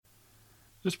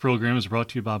This program is brought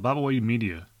to you by Bible Way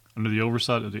Media, under the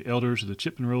oversight of the elders of the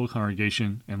Chip and Roll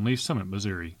Congregation in Leaf Summit,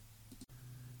 Missouri.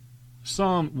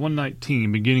 Psalm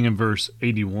 119, beginning in verse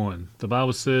 81. The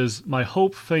Bible says, "My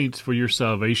hope faints for your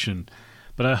salvation,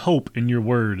 but I hope in your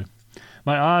word.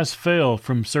 My eyes fail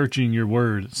from searching your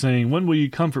word, saying, when will you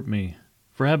comfort me?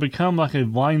 For I have become like a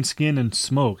wineskin in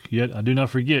smoke, yet I do not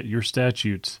forget your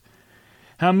statutes.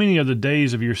 How many are the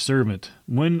days of your servant?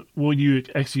 When will you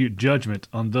execute judgment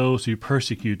on those who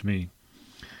persecute me?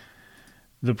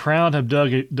 The proud have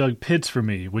dug pits for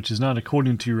me, which is not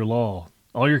according to your law.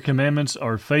 All your commandments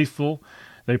are faithful.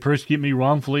 They persecute me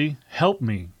wrongfully. Help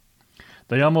me.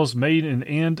 They almost made an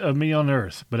end of me on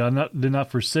earth, but I did not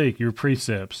forsake your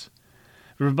precepts.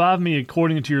 Revive me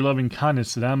according to your loving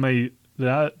kindness, so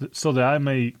that I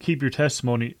may keep your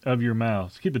testimony of your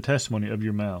mouth. Keep the testimony of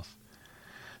your mouth."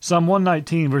 Psalm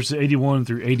 119, verses 81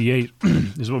 through 88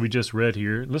 is what we just read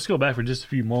here. Let's go back for just a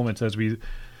few moments as we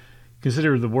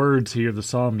consider the words here of the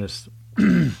psalmist.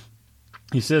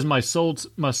 He says, my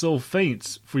soul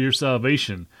faints for your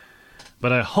salvation,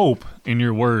 but I hope in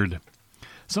your word.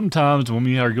 Sometimes when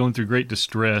we are going through great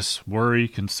distress, worry,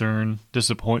 concern,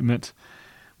 disappointment,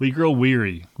 we grow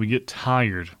weary. We get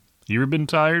tired. You ever been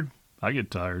tired? I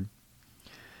get tired.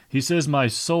 He says, my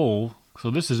soul. So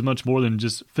this is much more than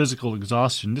just physical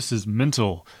exhaustion. This is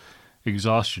mental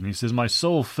exhaustion. He says, my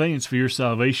soul faints for your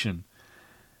salvation,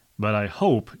 but I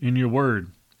hope in your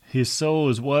word. His soul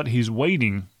is what? He's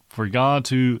waiting for God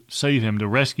to save him, to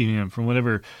rescue him from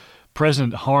whatever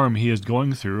present harm he is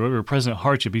going through, whatever present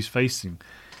hardship he's facing.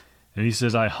 And he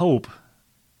says, I hope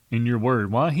in your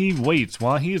word. While he waits,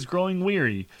 while he is growing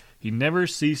weary, he never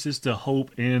ceases to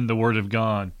hope in the word of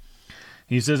God.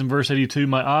 He says in verse 82,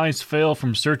 my eyes fail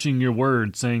from searching your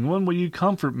word, saying, when will you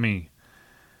comfort me?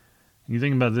 You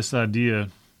think about this idea.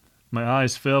 My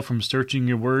eyes fell from searching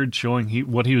your word, showing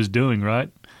what he was doing, right?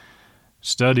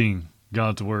 Studying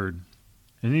God's word.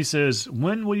 And he says,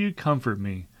 when will you comfort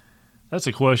me? That's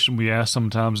a question we ask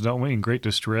sometimes, don't we, in great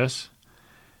distress?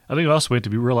 I think also we have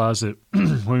to realize that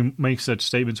when we make such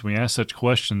statements, when we ask such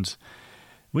questions,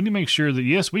 we need to make sure that,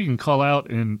 yes, we can call out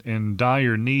in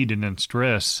dire need and in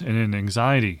stress and in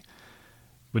anxiety.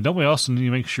 But don't we also need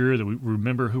to make sure that we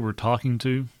remember who we're talking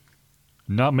to?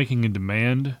 Not making a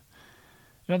demand.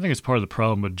 And I think it's part of the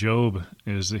problem with Job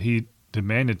is that he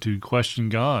demanded to question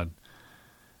God.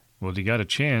 Well, he got a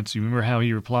chance. You remember how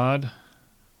he replied?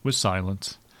 With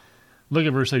silence. Look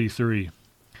at verse 83.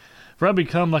 For I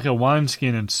become like a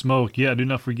wineskin in smoke, yet I do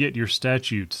not forget your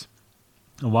statutes.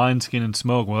 A wineskin and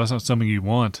smoke, well, that's not something you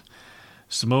want.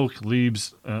 Smoke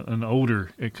leaves an odor.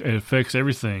 It affects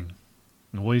everything.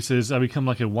 And well, he says, I become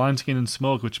like a wineskin in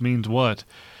smoke, which means what?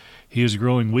 He is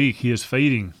growing weak. He is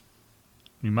fading.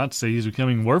 You might say he's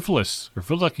becoming worthless, or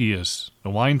feel like he is.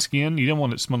 A wineskin, you don't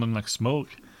want it smelling like smoke.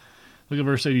 Look at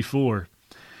verse 84.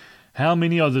 How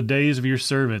many are the days of your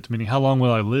servant? Meaning, how long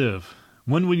will I live?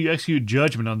 When will you execute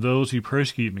judgment on those who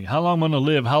persecute me? How long am I going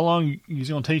to live? How long is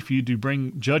it going to take for you to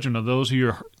bring judgment on those who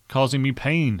are causing me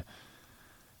pain?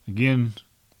 Again,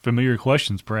 familiar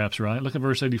questions perhaps, right? Look at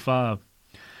verse 85.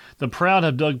 The proud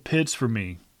have dug pits for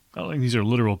me. I don't think these are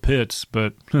literal pits,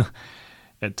 but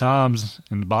at times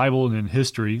in the Bible and in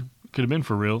history, it could have been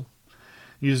for real.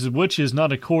 He says, which is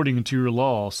not according to your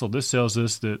law. So this tells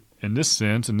us that in this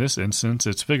sense, in this instance,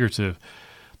 it's figurative.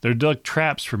 They're dug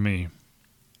traps for me.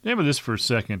 Remember this for a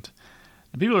second.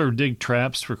 Do people ever dig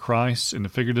traps for Christ in the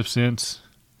figurative sense?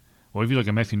 Well, if you look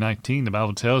at Matthew 19, the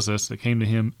Bible tells us they came to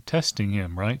him testing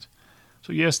him, right?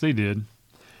 So yes, they did.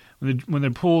 When they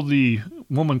pulled the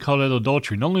woman caught at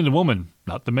adultery, not only the woman,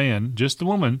 not the man, just the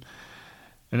woman,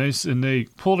 and they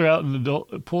pulled her out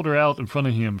in front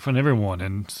of him, in front of everyone,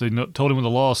 and told him what the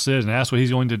law says and asked what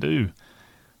he's going to do.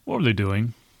 What were they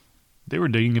doing? They were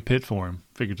digging a pit for him,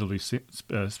 figuratively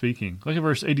speaking. Look at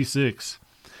verse 86.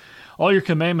 All your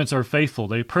commandments are faithful.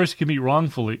 They persecute me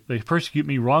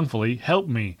wrongfully. Help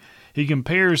me. He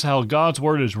compares how God's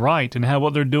word is right and how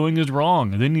what they're doing is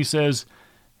wrong. And then he says,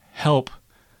 help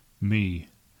me.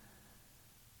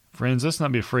 Friends, let's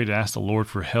not be afraid to ask the Lord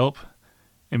for help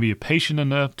and be patient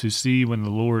enough to see when the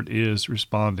Lord is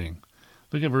responding.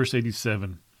 Look at verse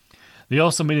 87. They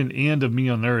also made an end of me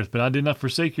on earth, but I did not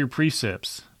forsake your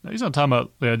precepts. Now, he's not talking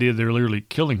about the idea they're literally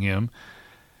killing him,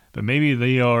 but maybe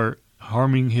they are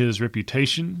harming his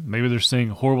reputation. Maybe they're saying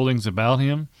horrible things about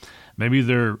him. Maybe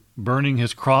they're burning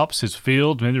his crops, his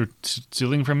field. Maybe they're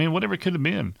stealing from him, whatever it could have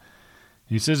been.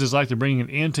 He says it's like they're bringing an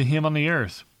end to him on the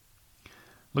earth.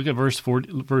 Look at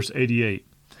verse 88.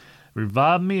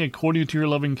 Revive me according to your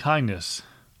loving kindness,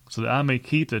 so that I may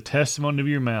keep the testimony of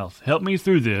your mouth. Help me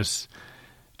through this,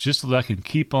 just so that I can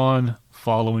keep on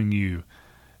following you.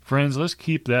 Friends, let's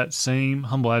keep that same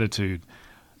humble attitude.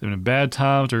 When bad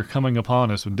times are coming upon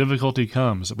us, when difficulty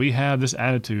comes, we have this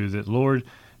attitude that, Lord,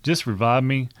 just revive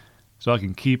me so I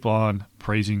can keep on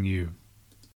praising you.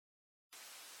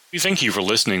 We thank you for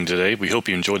listening today. We hope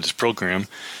you enjoyed this program.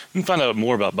 You can find out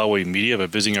more about Byway Media by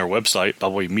visiting our website,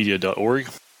 bywaymedia.org.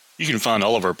 You can find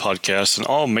all of our podcasts on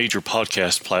all major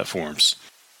podcast platforms.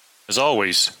 As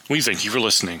always, we thank you for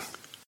listening.